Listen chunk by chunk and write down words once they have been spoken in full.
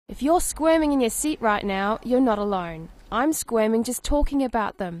If you're squirming in your seat right now, you're not alone. I'm squirming just talking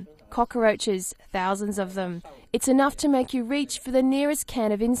about them. Cockroaches, thousands of them. It's enough to make you reach for the nearest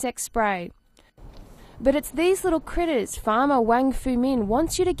can of insect spray. But it's these little critters farmer Wang Fuming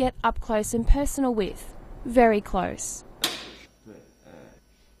wants you to get up close and personal with. Very close.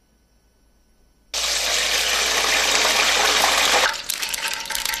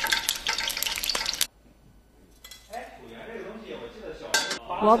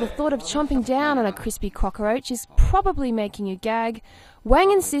 While the thought of chomping down on a crispy cockroach is probably making you gag,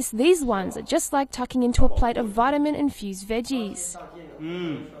 Wang insists these ones are just like tucking into a plate of vitamin-infused veggies.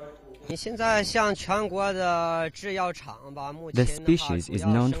 The species is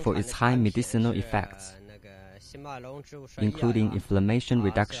known for its high medicinal effects, including inflammation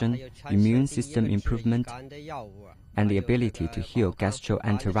reduction, immune system improvement, and the ability to heal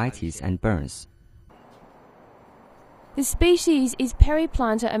gastroenteritis and burns. The species is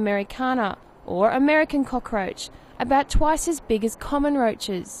Periplanta americana, or American cockroach, about twice as big as common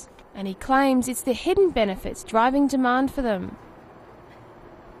roaches, and he claims it's the hidden benefits driving demand for them.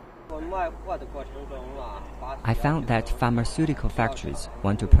 I found that pharmaceutical factories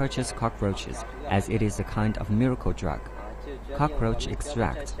want to purchase cockroaches as it is a kind of miracle drug. Cockroach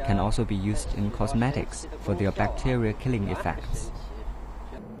extract can also be used in cosmetics for their bacteria-killing effects.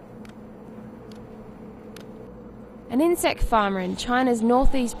 An insect farmer in China's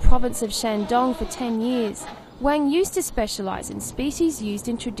northeast province of Shandong for 10 years, Wang used to specialize in species used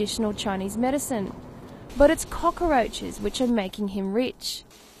in traditional Chinese medicine. But it's cockroaches which are making him rich.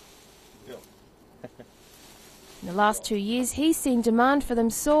 In the last 2 years, he's seen demand for them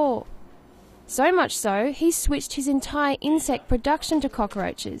soar. So much so, he switched his entire insect production to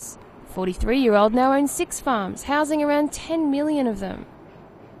cockroaches. 43-year-old now owns 6 farms, housing around 10 million of them.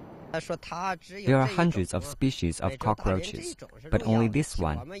 There are hundreds of species of cockroaches, but only this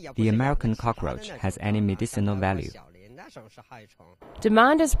one, the American cockroach, has any medicinal value.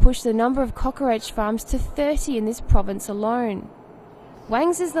 Demand has pushed the number of cockroach farms to 30 in this province alone.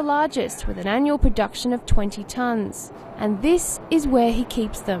 Wang's is the largest, with an annual production of 20 tons, and this is where he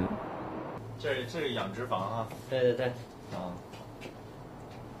keeps them.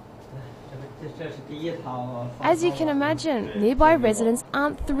 As you can imagine, nearby residents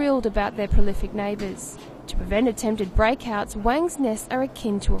aren't thrilled about their prolific neighbours. To prevent attempted breakouts, Wang's nests are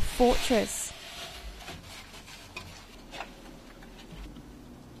akin to a fortress.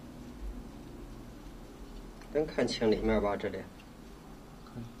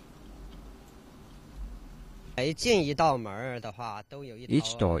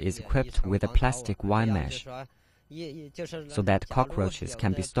 Each door is equipped with a plastic wire mesh, so that cockroaches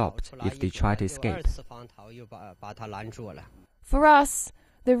can be stopped if they try to escape. For us,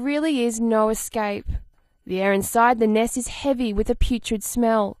 there really is no escape. The air inside the nest is heavy with a putrid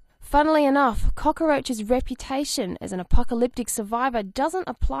smell. Funnily enough, cockroach's reputation as an apocalyptic survivor doesn't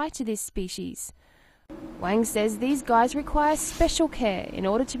apply to this species. Wang says these guys require special care in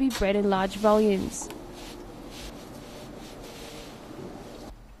order to be bred in large volumes.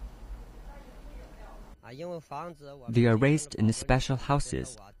 They are raised in special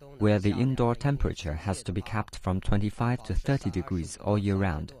houses where the indoor temperature has to be kept from 25 to 30 degrees all year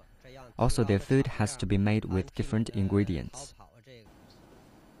round. Also, their food has to be made with different ingredients.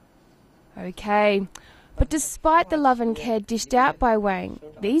 Okay, but despite the love and care dished out by Wang,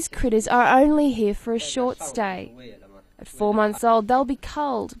 these critters are only here for a short stay. At 4 months old, they'll be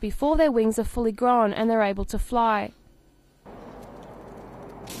culled before their wings are fully grown and they're able to fly.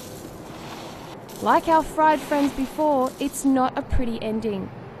 Like our fried friends before, it's not a pretty ending.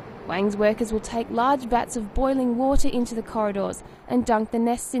 Wang's workers will take large vats of boiling water into the corridors and dunk the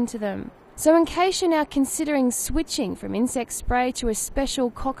nests into them. So in case you're now considering switching from insect spray to a special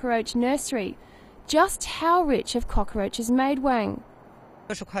cockroach nursery, just how rich have cockroaches made Wang?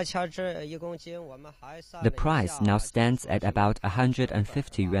 The price now stands at about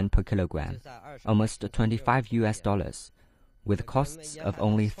 150 yuan per kilogram, almost $25 US. With costs of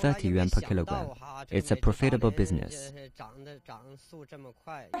only 30 yuan per kilogram. It's a profitable business.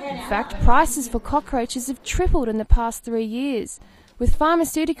 In fact, prices for cockroaches have tripled in the past 3 years, with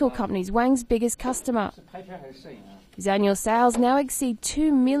pharmaceutical companies Wang's biggest customer. His annual sales now exceed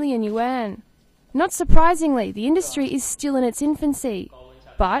 2 million yuan. Not surprisingly, the industry is still in its infancy,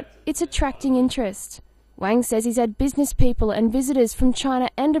 but it's attracting interest. Wang says he's had business people and visitors from China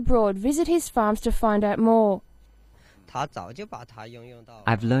and abroad visit his farms to find out more.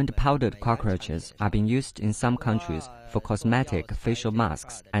 I've learned powdered cockroaches are being used in some countries for cosmetic facial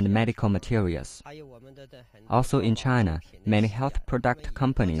masks and medical materials. Also in China, many health product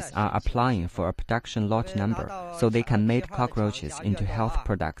companies are applying for a production lot number so they can make cockroaches into health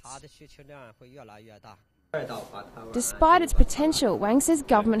products. Despite its potential, Wang says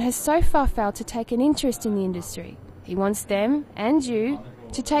government has so far failed to take an interest in the industry. He wants them, and you,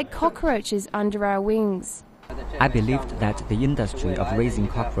 to take cockroaches under our wings. I believed that the industry of raising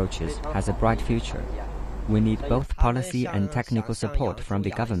cockroaches has a bright future. We need both policy and technical support from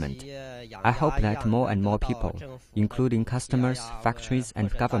the government. I hope that more and more people, including customers, factories,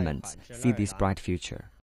 and governments, see this bright future.